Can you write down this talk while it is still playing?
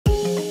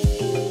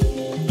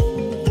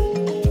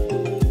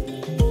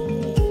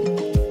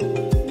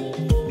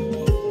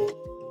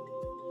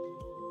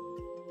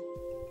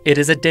It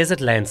is a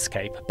desert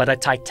landscape, but a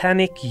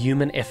titanic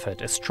human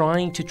effort is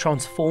trying to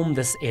transform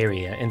this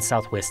area in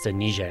southwestern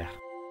Niger.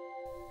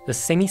 The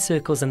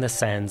semicircles in the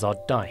sands are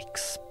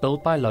dikes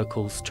built by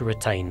locals to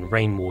retain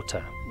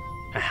rainwater,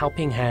 a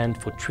helping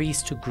hand for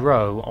trees to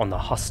grow on the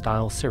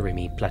hostile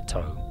Surimi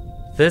Plateau.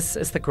 This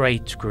is the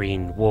Great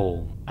Green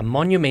Wall, a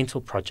monumental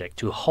project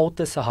to halt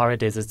the Sahara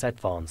Desert's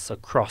advance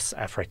across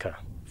Africa,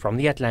 from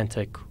the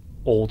Atlantic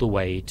all the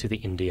way to the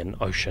Indian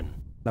Ocean.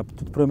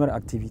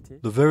 The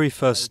very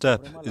first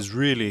step is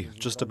really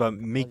just about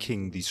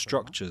making these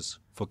structures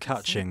for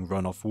catching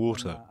runoff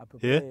water.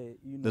 Here,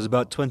 there's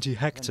about 20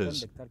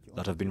 hectares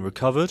that have been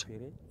recovered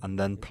and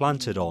then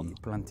planted on.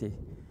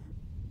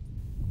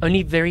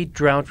 Only very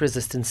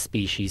drought-resistant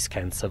species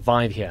can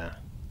survive here,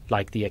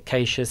 like the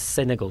acacia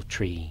Senegal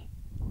tree.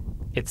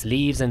 Its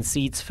leaves and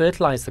seeds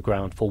fertilize the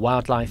ground for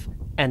wildlife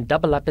and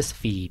double up as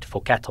feed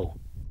for cattle.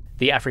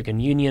 The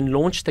African Union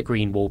launched the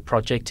Green Wall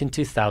project in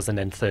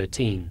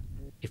 2013.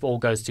 If all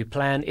goes to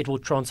plan, it will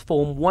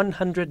transform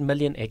 100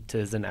 million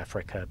hectares in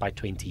Africa by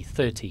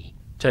 2030,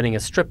 turning a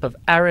strip of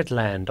arid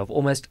land of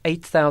almost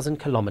 8,000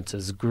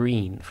 kilometers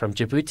green from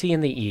Djibouti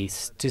in the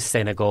east to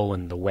Senegal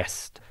in the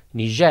west.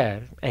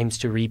 Niger aims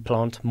to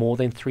replant more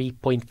than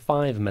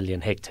 3.5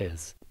 million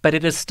hectares, but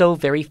it is still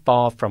very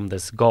far from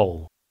this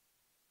goal.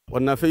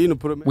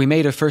 We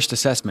made a first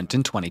assessment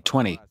in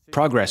 2020.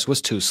 Progress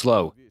was too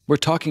slow. We're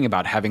talking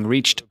about having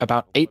reached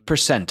about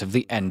 8% of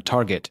the end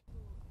target.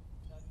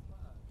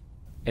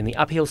 In the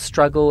uphill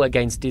struggle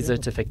against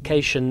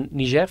desertification,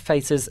 Niger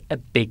faces a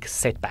big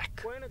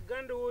setback: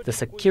 the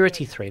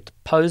security threat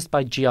posed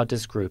by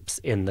jihadist groups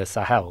in the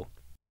Sahel.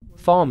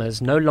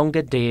 Farmers no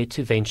longer dare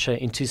to venture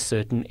into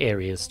certain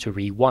areas to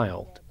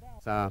rewild.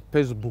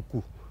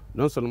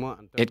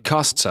 It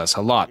costs us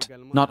a lot,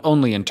 not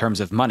only in terms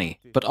of money,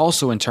 but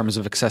also in terms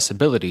of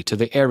accessibility to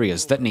the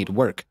areas that need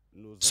work.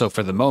 So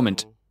for the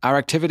moment, our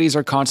activities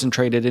are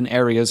concentrated in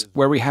areas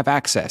where we have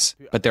access,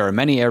 but there are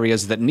many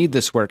areas that need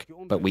this work,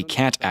 but we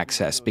can't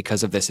access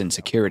because of this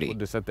insecurity.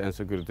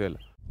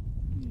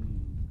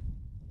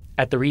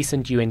 At the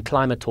recent UN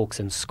climate talks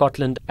in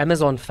Scotland,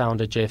 Amazon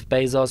founder Jeff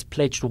Bezos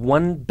pledged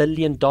 $1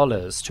 billion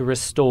to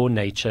restore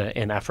nature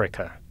in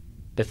Africa.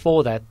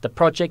 Before that, the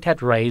project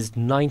had raised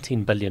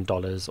 $19 billion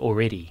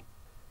already.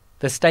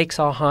 The stakes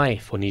are high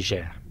for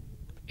Niger.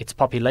 Its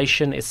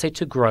population is set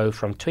to grow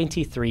from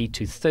 23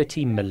 to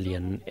 30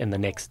 million in the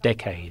next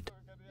decade.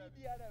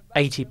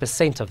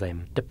 80% of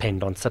them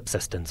depend on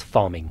subsistence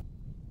farming.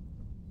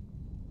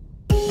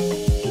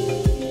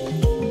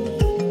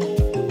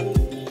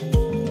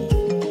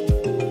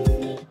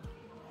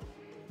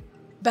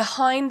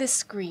 Behind this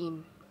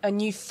screen, a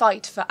new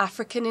fight for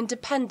African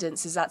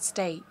independence is at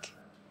stake.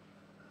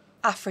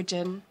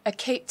 Afrigen, a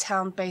Cape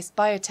Town-based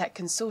biotech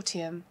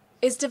consortium,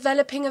 is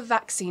developing a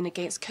vaccine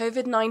against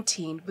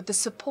COVID-19 with the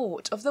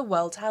support of the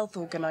World Health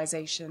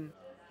Organization.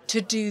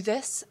 To do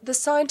this, the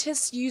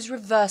scientists use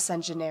reverse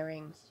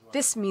engineering.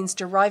 This means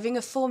deriving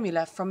a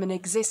formula from an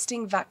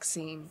existing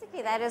vaccine.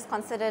 Basically, that is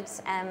considered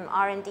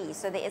R&D,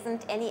 so there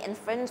isn't any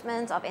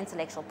infringement of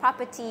intellectual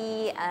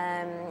property,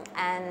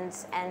 and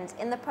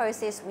in the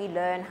process we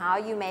learn how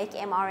you make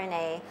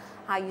mRNA,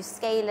 how you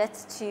scale it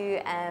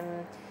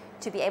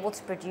to be able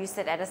to produce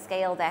it at a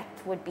scale that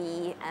would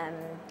be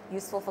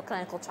useful for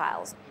clinical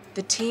trials.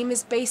 The team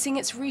is basing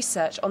its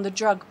research on the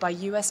drug by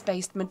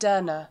US-based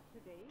Moderna.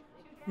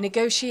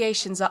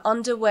 Negotiations are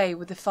underway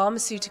with the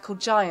pharmaceutical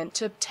giant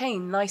to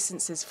obtain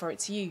licenses for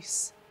its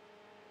use.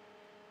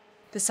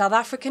 The South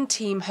African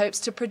team hopes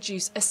to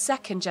produce a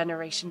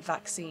second-generation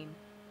vaccine,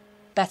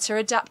 better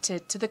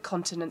adapted to the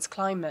continent's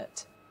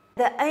climate.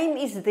 The aim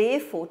is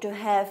therefore to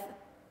have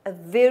a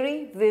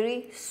very,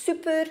 very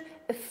super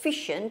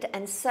efficient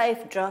and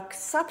safe drug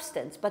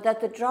substance, but that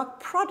the drug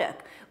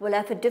product will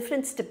have a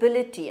different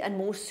stability and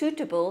more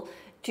suitable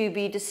to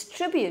be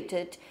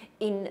distributed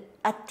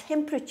at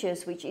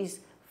temperatures which is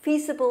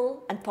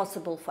feasible and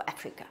possible for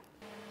Africa.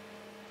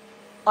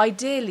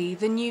 Ideally,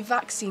 the new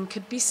vaccine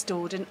could be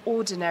stored in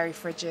ordinary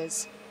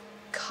fridges.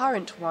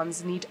 Current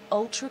ones need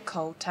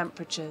ultra-cold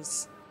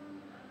temperatures.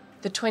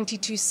 The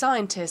 22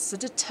 scientists are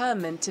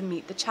determined to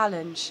meet the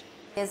challenge.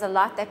 There's a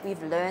lot that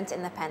we've learned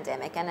in the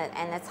pandemic, and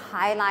it's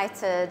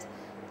highlighted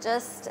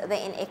just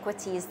the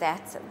inequities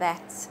that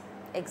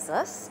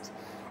exist,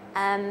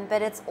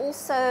 but it's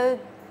also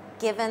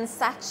given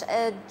such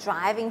a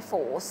driving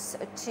force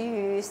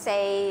to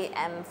say,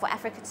 for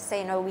Africa to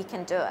say, no, we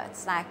can do it.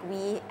 It's like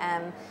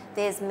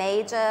there's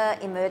major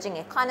emerging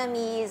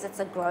economies, it's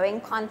a growing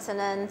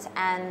continent,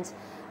 and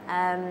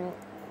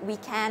we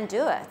can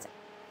do it.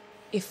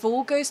 If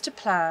all goes to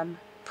plan,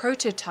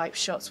 prototype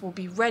shots will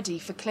be ready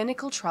for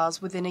clinical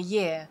trials within a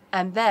year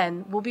and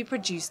then will be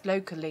produced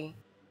locally.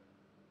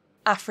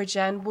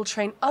 Afrigen will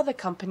train other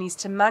companies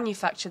to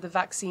manufacture the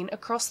vaccine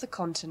across the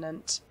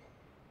continent.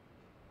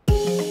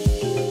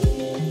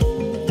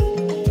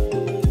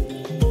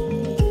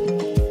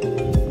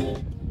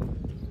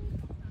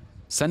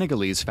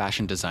 Senegalese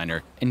fashion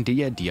designer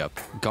Ndia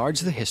Diop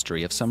guards the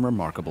history of some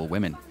remarkable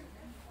women.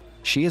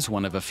 She is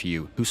one of a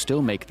few who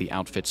still make the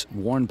outfits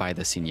worn by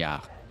the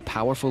Signards,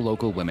 powerful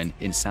local women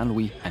in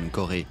Saint-Louis and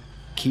Gorée,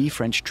 key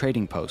French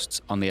trading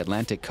posts on the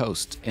Atlantic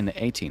coast in the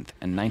 18th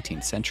and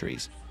 19th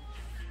centuries.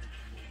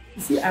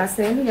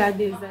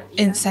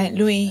 In St.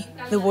 Louis,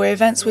 there were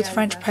events with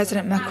French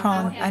President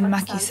Macron and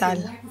Macky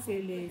Sall.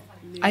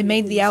 I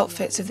made the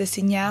outfits of the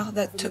seigneurs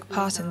that took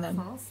part in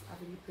them.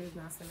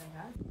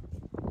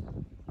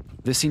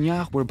 The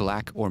seigneurs were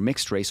black or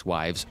mixed-race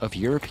wives of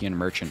European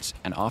merchants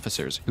and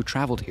officers who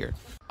traveled here,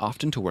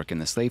 often to work in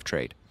the slave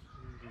trade.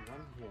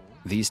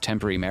 These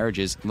temporary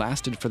marriages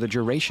lasted for the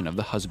duration of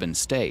the husband's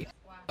stay.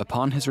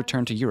 Upon his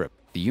return to Europe,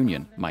 the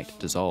union might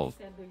dissolve.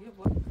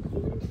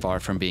 Far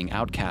from being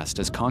outcast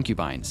as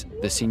concubines,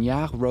 the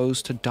seigneurs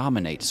rose to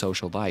dominate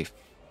social life.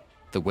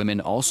 The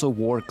women also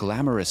wore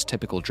glamorous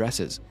typical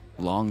dresses,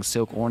 long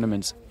silk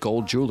ornaments,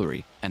 gold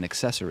jewelry, and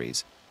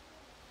accessories.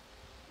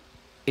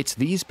 It's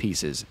these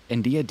pieces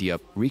Ndia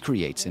Diop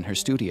recreates in her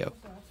studio.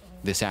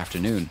 This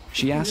afternoon,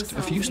 she asked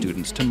a few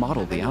students to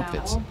model the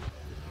outfits.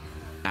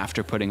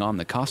 After putting on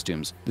the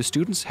costumes, the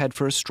students head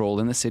for a stroll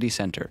in the city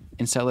center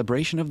in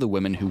celebration of the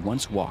women who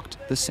once walked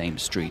the same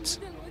streets.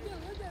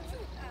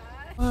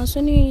 The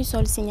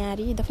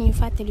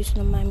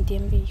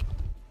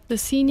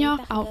seigneur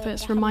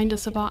outfits remind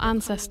us of our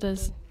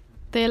ancestors.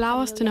 They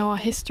allow us to know our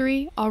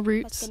history, our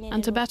roots,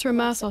 and to better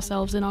immerse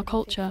ourselves in our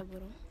culture.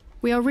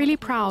 We are really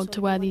proud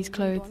to wear these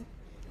clothes.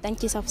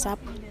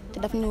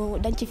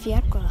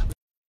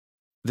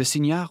 The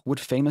seigneurs would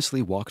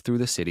famously walk through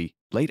the city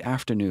late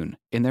afternoon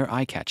in their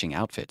eye-catching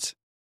outfits.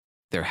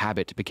 Their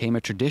habit became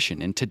a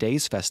tradition in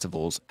today's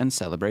festivals and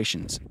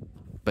celebrations.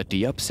 But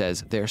Diop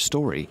says their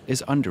story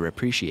is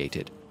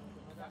underappreciated.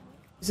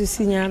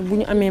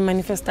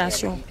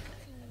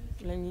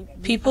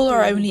 People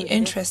are only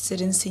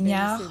interested in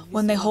seigneurs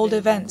when they hold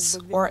events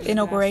or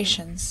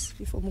inaugurations.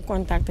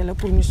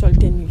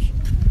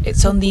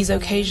 It's on these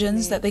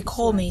occasions that they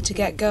call me to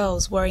get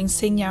girls wearing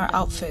seigneur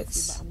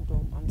outfits.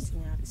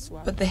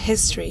 But the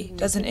history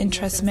doesn't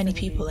interest many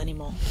people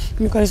anymore.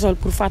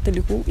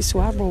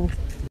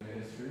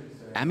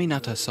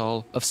 Aminata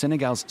Sall of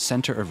Senegal's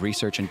Center of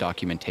Research and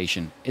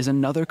Documentation is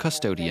another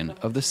custodian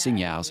of the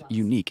seigneurs'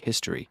 unique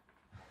history.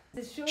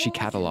 She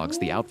catalogues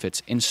the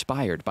outfits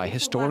inspired by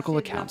historical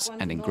accounts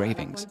and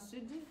engravings.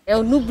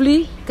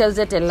 We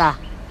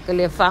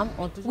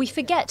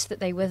forget that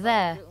they were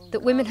there,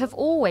 that women have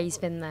always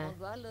been there.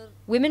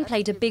 Women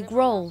played a big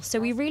role, so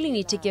we really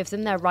need to give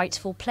them their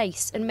rightful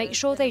place and make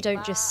sure they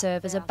don't just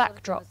serve as a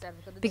backdrop.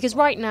 Because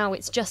right now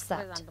it's just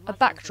that, a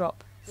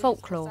backdrop,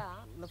 folklore.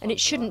 And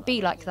it shouldn't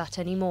be like that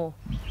anymore.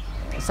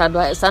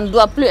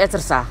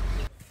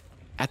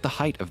 At the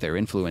height of their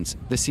influence,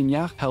 the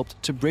seigneurs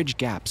helped to bridge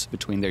gaps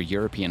between their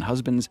European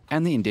husbands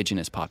and the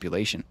indigenous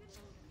population.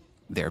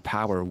 Their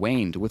power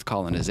waned with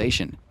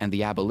colonization and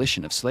the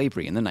abolition of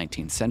slavery in the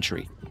 19th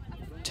century.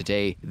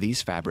 Today,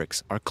 these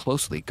fabrics are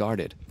closely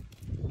guarded.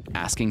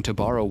 Asking to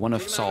borrow one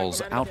of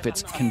Sall's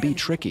outfits can be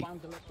tricky.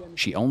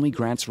 She only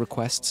grants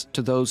requests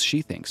to those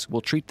she thinks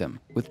will treat them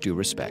with due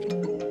respect.